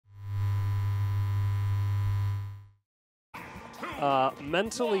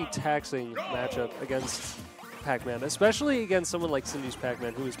mentally taxing matchup against Pac-Man, especially against someone like Sinji's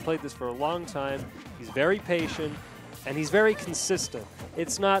Pac-Man, who has played this for a long time. He's very patient, and he's very consistent.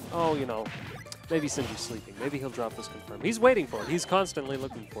 It's not, oh, you know, maybe Sinji's sleeping. Maybe he'll drop this confirm. He's waiting for it. He's constantly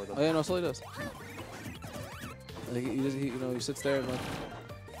looking for them. Oh yeah, no, so he does. Like, you know, he sits there and like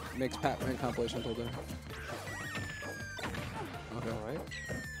makes Pac-Man compilations all day. Okay. All right.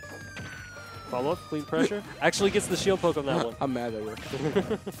 Follow up, clean pressure. Actually gets the shield poke on that one. I'm mad at you.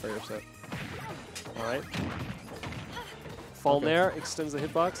 Very upset. All right. Fall Nair extends the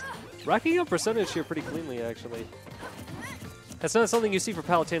hitbox. Racking up percentage here pretty cleanly, actually. That's not something you see for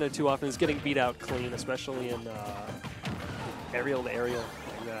Palutena too often, is getting beat out clean, especially in aerial to aerial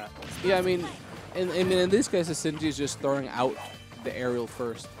like that. Yeah, I mean, in this case, Sinji is just throwing out the aerial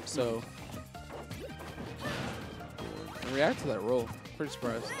first. So, and react to that roll. Pretty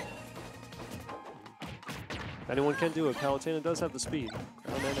surprised. Anyone can do it. Palutena does have the speed.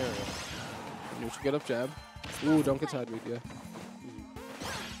 Ground and aerial. Neutral get up jab. Ooh, don't get side weak, yeah.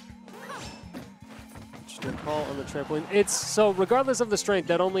 Interesting call on the trampoline. It's so regardless of the strength,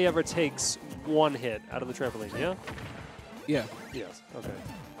 that only ever takes one hit out of the trampoline, yeah? Yeah. Yes. Okay.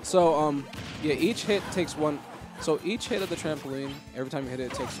 So yeah, each hit takes one. So each hit of the trampoline, every time you hit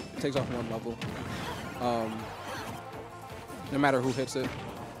it, it takes off one level. No matter who hits it.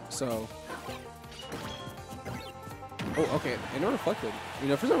 So. Oh, okay. It never reflected. You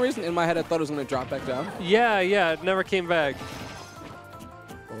know, for some reason in my head I thought it was gonna drop back down. Yeah, it never came back.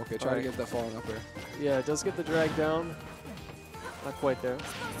 Oh, okay, try to get that falling up there. Yeah, it does get the drag down. Not quite there.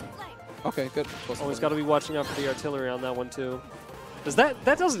 Okay, good. Always got to be watching out for the artillery on that one too. Because that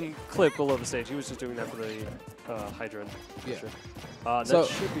doesn't clip below the stage. He was just doing that for the hydrant. Yeah. Sure. That So,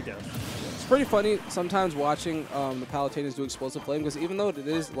 should be down. It's pretty funny sometimes watching the Palutenas do explosive flame, because even though it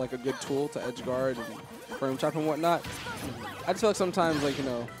is like a good tool to edge guard and frame trap and whatnot, I just feel like sometimes, like, you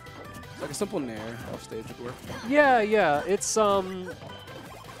know, like a simple nair off stage would work. Yeah.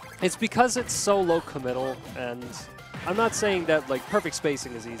 It's because it's so low committal, and I'm not saying that like perfect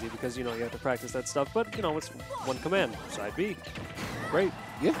spacing is easy, because you know you have to practice that stuff. But you know, it's one command, side B, great.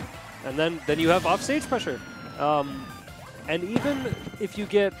 Yeah. And then you have offstage pressure. And even if you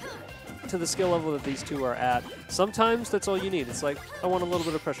get to the skill level that these two are at, sometimes that's all you need. It's like, I want a little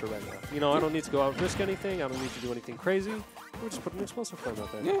bit of pressure right now. You know, I don't need to go out and risk anything. I don't need to do anything crazy. We'll just put an explosive flame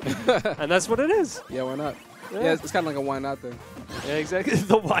out there. Yeah. And that's what it is. Yeah, why not? Yeah, it's kind of like a why not thing. Yeah, exactly.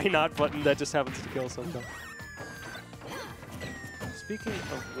 The why not button that just happens to kill something. Speaking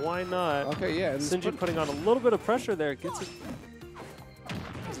of why not, okay, yeah, Sinji putting on a little bit of pressure there. Gets it.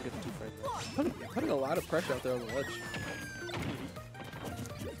 Doesn't get the 2 frame there. Putting a lot of pressure out there on the ledge.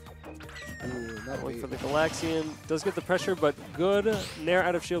 Ooh, not Going for the Galaxian. Does get the pressure, but good nair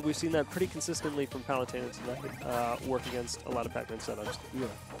out of shield. We've seen that pretty consistently from Palutena tonight. Work against a lot of Pac-Man setups. Yeah.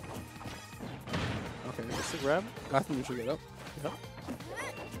 Okay. Just a grab. I think we should get up. Yep.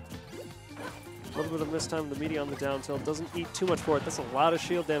 A little bit of mistime in the media on the down tilt. Doesn't eat too much for it. That's a lot of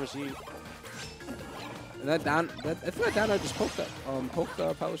shield damage to eat. And that down, I think that down I just poked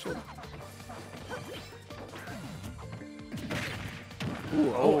that, power shield.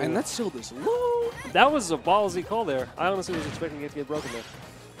 Ooh, oh, and that shield is low. That was a ballsy call there. I honestly was expecting it to get broken there.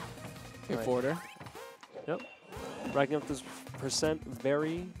 Okay, forward there. Yep. Racking up this percent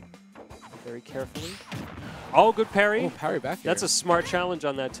very, very carefully. Oh, good parry. Oh, parry back here. That's a smart challenge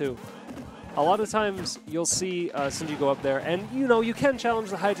on that, too. A lot of times, you'll see Sinji go up there, and, you know, you can challenge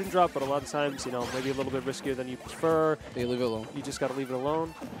the hydrant drop, but a lot of times, you know, maybe a little bit riskier than you prefer. They leave it alone. You just got to leave it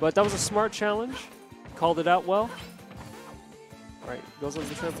alone. But that was a smart challenge. Called it out well. All right, goes on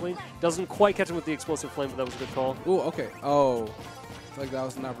the trampoline. Doesn't quite catch him with the explosive flame, but that was a good call. Ooh, okay. Oh, I feel like that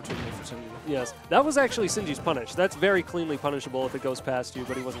was an opportunity for Sinji. Yes, that was actually Sinji's punish. That's very cleanly punishable if it goes past you,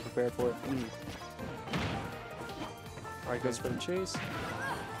 but he wasn't prepared for it. All right, goes for the chase.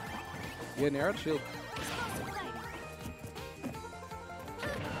 Yeah, nair out shield.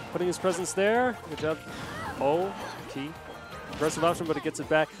 Putting his presence there. Good job. Oh, key. Aggressive option, but it gets it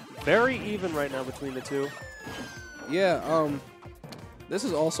back. Very even right now between the two. Yeah, this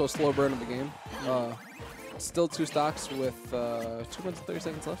is also a slow burn of the game. Still 2 stocks with 2 minutes and 30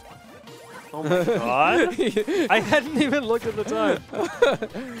 seconds left. Oh my god. I hadn't even looked at the time.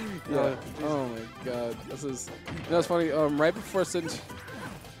 Yeah. Oh my god. This is, you know, it's funny. Right before Sinji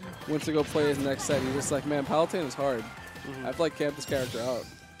went to go play his next set, he's just like, man, Palutena is hard. I feel like camp this character out.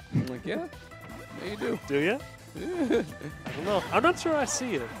 I'm like, yeah, you do. Do you? Yeah. I don't know. I'm not sure I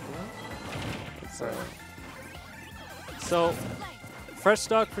see it. It's, so, fresh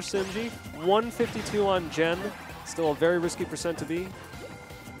stock for Sinji. 152 on Gen. Still a very risky percent to be.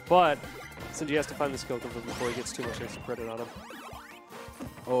 But Sinji has to find the skill cover before he gets too much extra credit on him.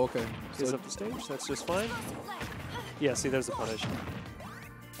 Oh, okay. He's So up the stage. That's just fine. Yeah, see, there's the punish.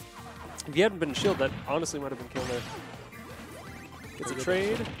 If he hadn't been shield, that honestly might have been killed there. Gets a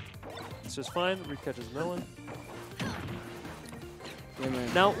trade. It's just fine. Recatches melon. yeah,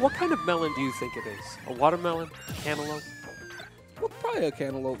 man. Now, what kind of melon do you think it is? A watermelon? A cantaloupe? Well, probably a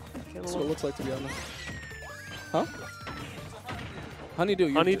cantaloupe. That's what it looks like, to be honest. Huh?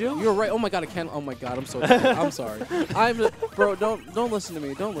 Honeydew. Honeydew? You're right. Oh my god, oh my god, I'm so I'm sorry. Bro, don't listen to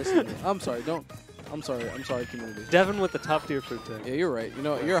me. Don't listen to me. I'm sorry. I'm sorry, community. Devin with the top tier fruit tag. Yeah, you're right. You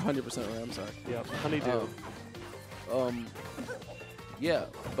know, you're 100% right. I'm sorry. Yep, honeydew. Yeah,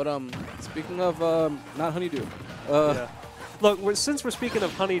 but speaking of not honeydew. Yeah. Look, since we're speaking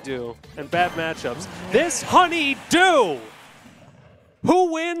of honeydew and bad matchups, this honeydew!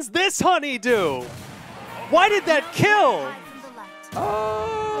 Who wins this honeydew? Why did that kill?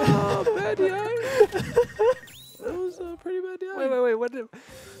 Bad DI. That was a pretty bad DI. Wait, what did...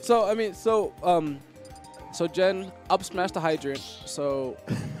 So, I mean, so Jen up smashed the hydrant, so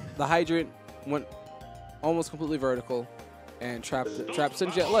the hydrant went almost completely vertical and trapped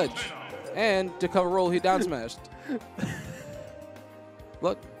Sinji at ledge. And to cover roll, he down smashed.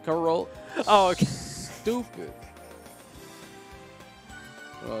 Look, cover roll. Oh, okay. Stupid.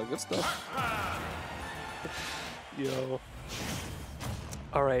 Good stuff. Yo.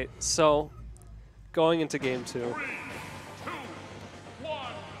 All right, so going into game 2. Okay,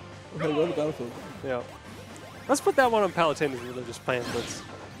 go to the battlefield. Yeah. Let's put that one on Palutena's religious pamphlets.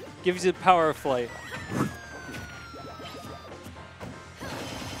 Gives you the power of flight.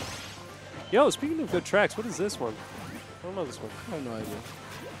 Yo, speaking of good tracks, what is this one? I don't know this one. I have no idea.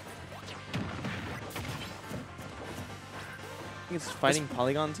 I think it's Fighting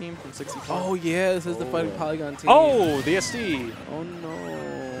Polygon Team from 64. Oh yeah, this is the Fighting Polygon team. Oh, the SD. Oh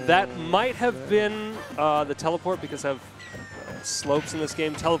no. That might have been the teleport because of slopes in this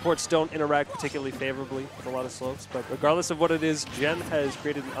game. Teleports don't interact particularly favorably with a lot of slopes, but regardless of what it is, Jen has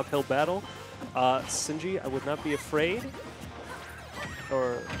created an uphill battle. Sinji, I would not be afraid.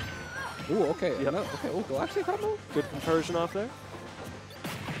 Or Ooh, okay. Yep. Okay. Oh, Galactic combo. good conversion off there.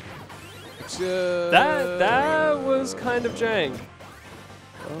 Yeah. That was kind of jank.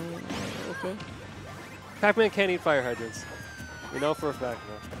 Okay. Pac-Man can't eat fire hydrants. We know for a fact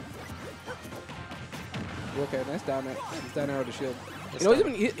now. Okay, nice down air. He's down arrow to shield. You know,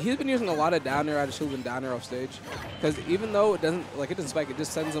 he's been using a lot of down air out of shield and down air off stage. Because even though it doesn't spike, it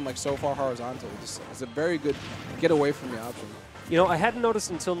just sends him like so far horizontal. It's a very good get away from the option. You know, I hadn't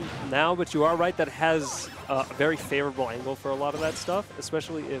noticed until now, but you are right. That has a very favorable angle for a lot of that stuff,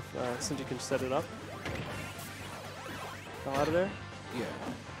 especially if Sinji can set it up. Fell out of there. Yeah.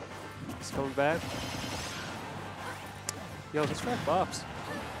 He's coming back. Yo, this track bops.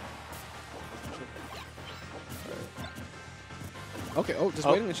 Okay, just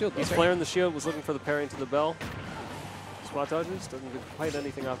waiting the shield. He's okay. flaring the shield, was looking for the parry into the bell. Spot dodges, doesn't get quite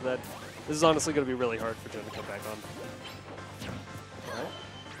anything off of that. This is honestly going to be really hard for Jen to come back on.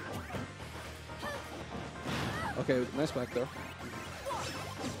 Okay, nice back throw.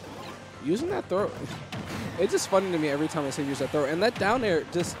 Using that throw, it's just funny to me every time I see him use that throw. And that down air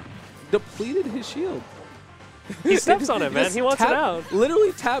just depleted his shield. He steps on it, man. He wants it out.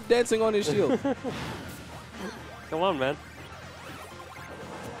 Literally tap dancing on his shield. Come on, man.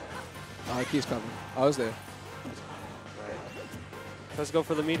 Key's coming. I was there. Right. Let's go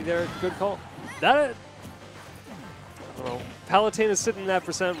for the meaty there. Good call. That. I don't know. Palutena is sitting in that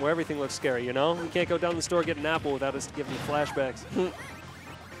percent where everything looks scary, you know? We can't go down the store get an apple without us giving you flashbacks.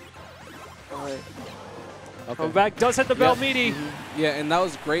 All right. Okay. Coming back, does hit the bell meaty. Yeah, and that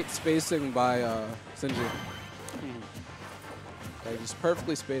was great spacing by Sinji. Like, just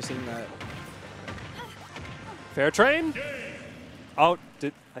perfectly spacing that. Fair train. Oh,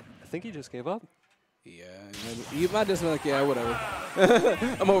 I think he just gave up. Yeah, you might just be like, yeah, whatever.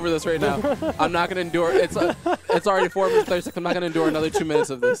 I'm over this right now. I'm not gonna endure. It's already 4 minutes 30 seconds. I'm not gonna endure another 2 minutes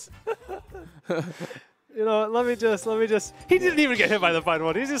of this. You know, let me just. He didn't even get hit by the final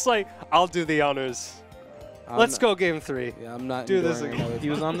one. He's just like, I'll do the honors. Let's go game 3. Yeah, I'm not. Do this again. He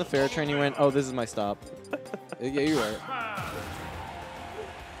was on the fair train. He went, oh, this is my stop. Yeah, you're right.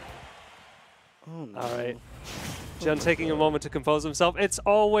 Oh, no. All right. Jen taking a moment to compose himself. It's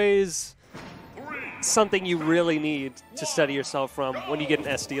always something you really need to steady yourself from when you get an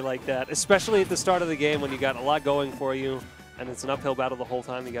SD like that, especially at the start of the game when you got a lot going for you and it's an uphill battle the whole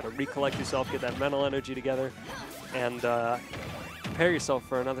time. You got to recollect yourself, get that mental energy together, and prepare yourself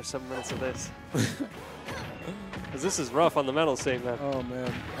for another 7 minutes of this. Because this is rough on the mental state, man. Oh,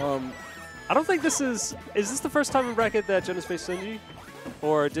 man. I don't think this is this the first time in bracket that Jen has faced Sinji?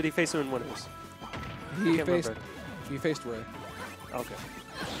 Or did he face him in winners? He faced Ray. Okay.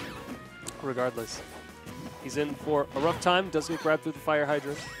 Regardless. He's in for a rough time. Does get grabbed through the fire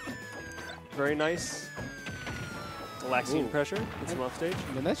hydrant. Very nice. Relaxing pressure. It's him off stage.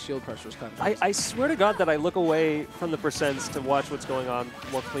 And that shield pressure is kind of I swear to God that I look away from the percents to watch what's going on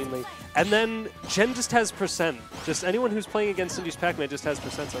more cleanly. And then Jen just has percent. Just anyone who's playing against Sinji's Pac-Man just has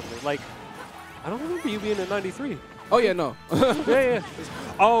percents on me. Like, I don't remember you being at 93. Oh, yeah, no. Yeah.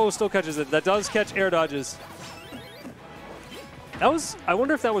 Oh, still catches it. That does catch air dodges. That was, I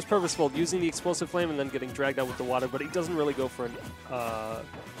wonder if that was purposeful, using the explosive flame and then getting dragged out with the water, but he doesn't really go for an I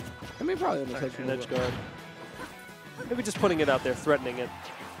mean, probably an edge guard. Maybe just putting it out there, threatening it.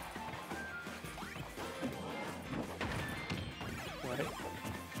 All right.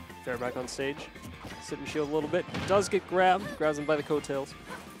 Fair back on stage. Sit and shield a little bit. Does get grabbed. Grabs him by the coattails.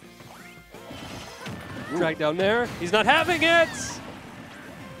 Drag down there. He's not having it!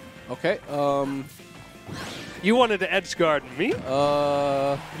 Okay. You wanted to edge guard me?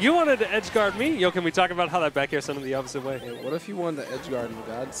 You wanted to edge guard me? Yo, can we talk about how that back air sent him the opposite way? Hey, what if you wanted to edge guard and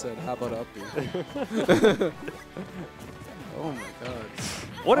God said, how about up B? Oh my God.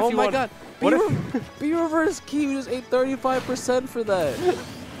 What if oh you my want, God. What if, B reverse key, we just ate 35% for that.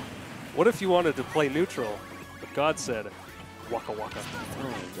 what if you wanted to play neutral, but God said, waka waka, Oh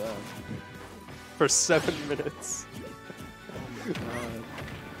my God. for 7 minutes? Oh my God.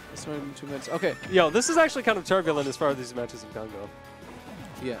 It's only been 2 minutes. Okay. Yo, this is actually kind of turbulent as far as these matches have gone go.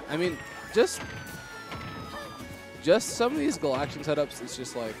 Yeah, I mean, just some of these Galaxian setups, it's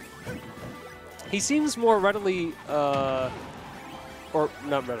just like... He seems more readily, or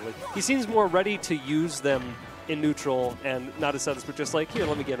not readily, he seems more ready to use them in neutral and not as setups, but just like, here,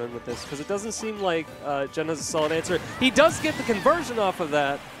 let me get in with this. Because it doesn't seem like Jen has a solid answer. He does get the conversion off of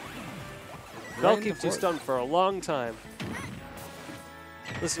that. That'll keep you stunned for a long time.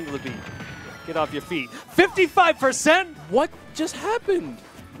 Listen to the beat. Get off your feet. 55%? What just happened?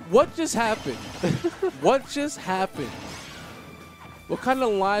 What just happened? What just happened? What kind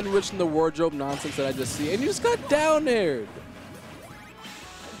of line rich in the wardrobe nonsense did I just see? And you just got down there.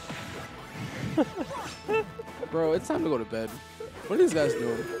 Bro, it's time to go to bed. What are these guys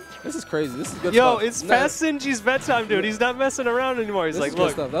doing? This is crazy. This is good Yo, stuff. it's past Sinji's bedtime, dude. He's not messing around anymore. He's like,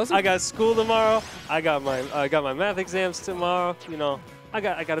 look, I got school tomorrow. I got my math exams tomorrow. You know, I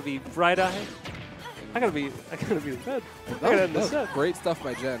gotta be bright-eyed. I gotta be in bed. That was great stuff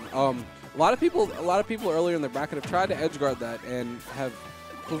by Jen. A lot of people earlier in the bracket have tried to edge guard that and have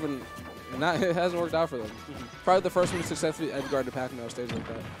proven it hasn't worked out for them. Probably the first one to successfully edge guard the Pac-Man on stage like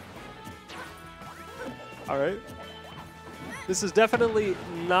that. All right. This is definitely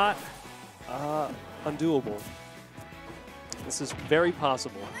not undoable. This is very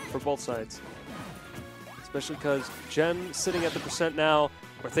possible for both sides, especially because Jen sitting at the percent now,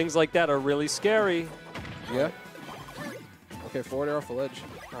 where things like that are really scary. Yeah. Okay, forward air off the ledge.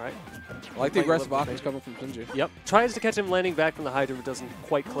 All right. I like the aggressive offense coming from Sinji. Yep. Tries to catch him landing back from the hydra, but doesn't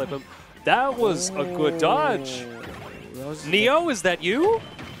quite clip him. That was a good dodge. Neo, is that you?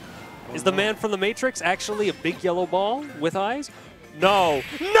 Is the man from the Matrix actually a big yellow ball with eyes? No.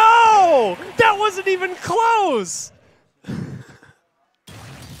 No! That wasn't even close!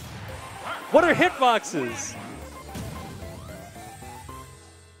 What are hitboxes?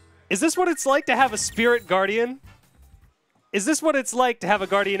 Is this what it's like to have a spirit guardian? Is this what it's like to have a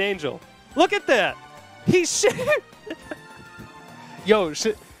guardian angel? Look at that! He's shit! Yo,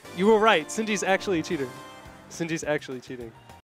 shit. You were right. Sinji's actually cheating. Sinji's actually cheating.